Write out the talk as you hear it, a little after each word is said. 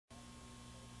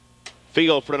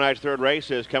Field for tonight's third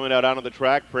race is coming out onto the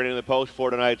track, parading the post for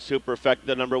tonight's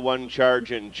Superfecta #1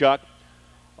 Charge and Chuck,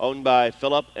 owned by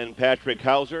Philip and Patrick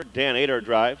Hauser. Dan Ader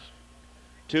drives.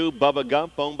 2, Bubba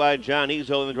Gump, owned by John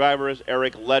Ezo, and the driver is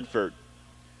Eric Ledford.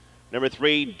 Number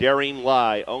 3, Daring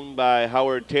Lie, owned by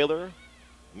Howard Taylor,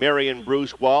 Marion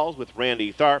Bruce Walls with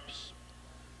Randy Tharps.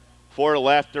 4,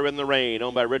 Laughter in the Rain,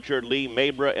 owned by Richard Lee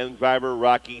Mabra and driver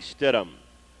Rocky Stidham.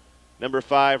 Number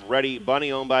 5, Ready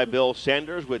Bunny, owned by Bill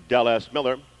Sanders with Del S.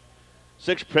 Miller.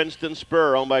 6, Princeton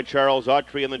Spur, owned by Charles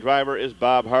Autry, and the driver is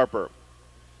Bob Harper.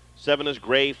 7 is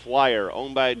Gray Flyer,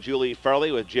 owned by Julie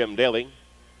Farley with Jim Daly.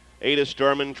 8 is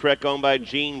Storm and Trick, owned by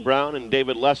Gene Brown and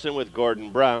David Lesson with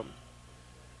Gordon Brown.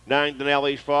 9,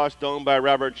 Denali's Frost, owned by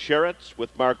Robert Sheritz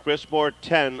with Mark Chrismore.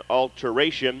 10,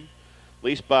 Alteration,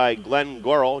 leased by Glenn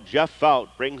Gorel. Jeff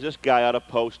Fout brings this guy out of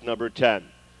post number 10.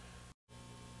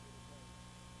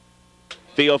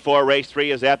 Field 4, race 3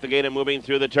 is at the gate and moving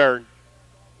through the turn.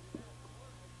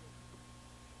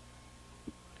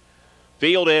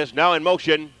 Field is now in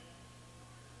motion.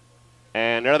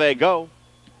 And there they go.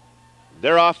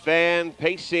 They're off and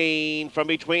pacing from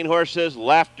between horses.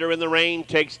 Laughter in the Rain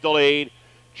takes the lead.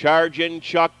 Charge and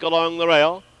Chuck along the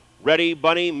rail. Ready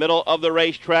Bunny, middle of the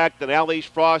racetrack. Denali's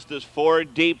Frost is 4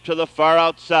 deep to the far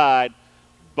outside.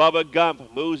 Bubba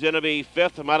Gump moves in to be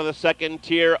 5th. I'm out of the second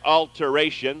tier.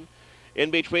 Alteration. In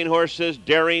between horses,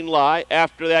 Daring Lie.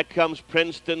 After that comes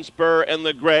Princeton Spur and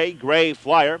the Gray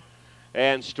Flyer.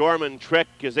 And Storm and Trick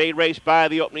as they race by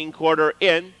the opening quarter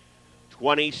in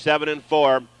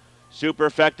 27-4.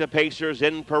 Superfecta Pacers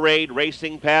in parade,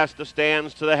 racing past the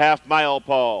stands to the half-mile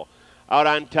pole. Out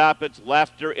on top, it's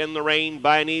Laughter in the Rain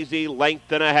by an easy length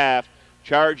and a half.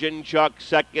 Charge and Chuck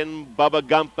second, Bubba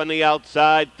Gump on the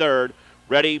outside third.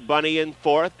 Ready Bunny in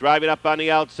fourth, driving up on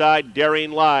the outside,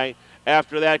 Daring Lie.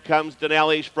 After that comes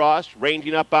Denali's Frost,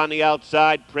 ranging up on the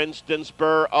outside, Princeton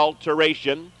Spur,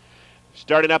 Alteration.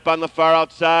 Starting up on the far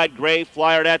outside, Gray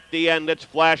Flyer at the end, it's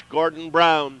Flash Gordon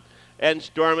Brown. And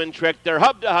Storm and Trick, they're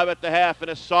hub-to-hub at the half in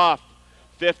a soft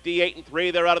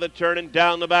 58-3. They're out of the turn and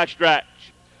down the backstretch.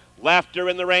 Laughter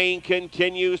in the Rain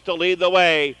continues to lead the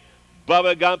way.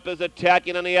 Bubba Gump is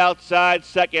attacking on the outside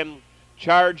second.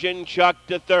 Charge and Chuck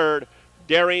to third.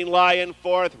 Daring Lie in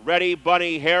fourth. Ready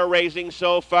Bunny, hair-raising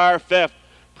so far, fifth.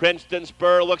 Princeton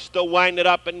Spur looks to wind it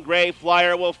up, and Gray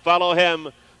Flyer will follow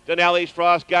him. Denali's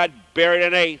Frost got buried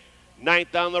in eighth.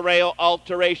 Ninth on the rail,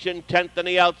 Alteration. 10th on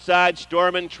the outside,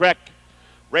 Storm and Trick.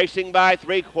 Racing by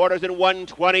 3/4 in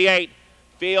 1:28.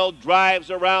 Field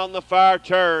drives around the far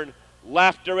turn.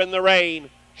 Laughter in the Rain.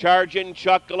 Charge and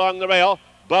Chuck along the rail.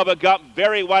 Bubba Gump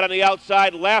very wide on the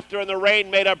outside. Laughter in the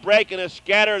Rain made a break and has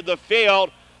scattered the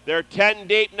field. They're 10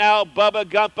 deep now. Bubba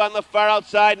Gump on the far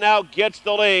outside now gets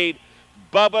the lead.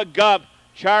 Bubba Gump,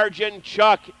 Charge and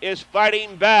Chuck is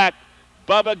fighting back.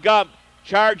 Bubba Gump,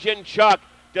 Charge and Chuck.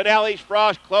 Denali's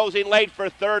Frost closing late for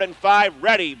third and 5.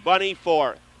 Ready Bunny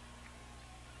fourth.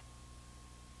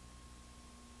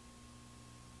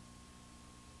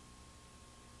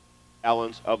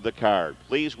 Balance of the card.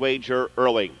 Please wager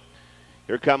early.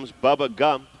 Here comes Bubba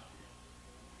Gump.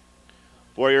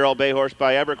 4-year-old bay horse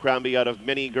by Abercrombie out of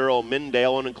Mini Girl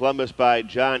Mindale, owned in Columbus by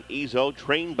John Ezo,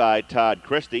 trained by Todd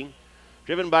Christie,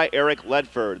 driven by Eric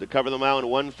Ledford. The cover of the mile in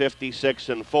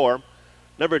 1:56-4.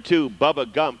 Number 2,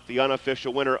 Bubba Gump, the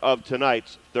unofficial winner of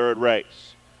tonight's third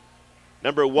race.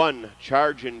 Number 1,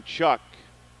 Charge and Chuck,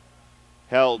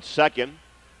 held second.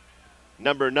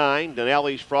 Number 9,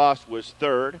 Denali's Frost was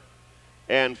third.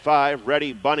 And 5,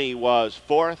 Ready Bunny was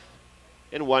fourth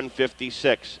in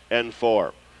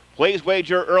 1:56-4. Please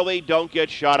wager early, don't get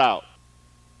shot out.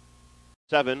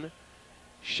 7,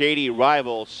 Shady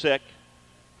Rival sick.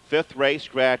 5th race,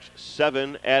 scratch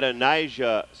 7,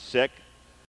 Adonijah sick.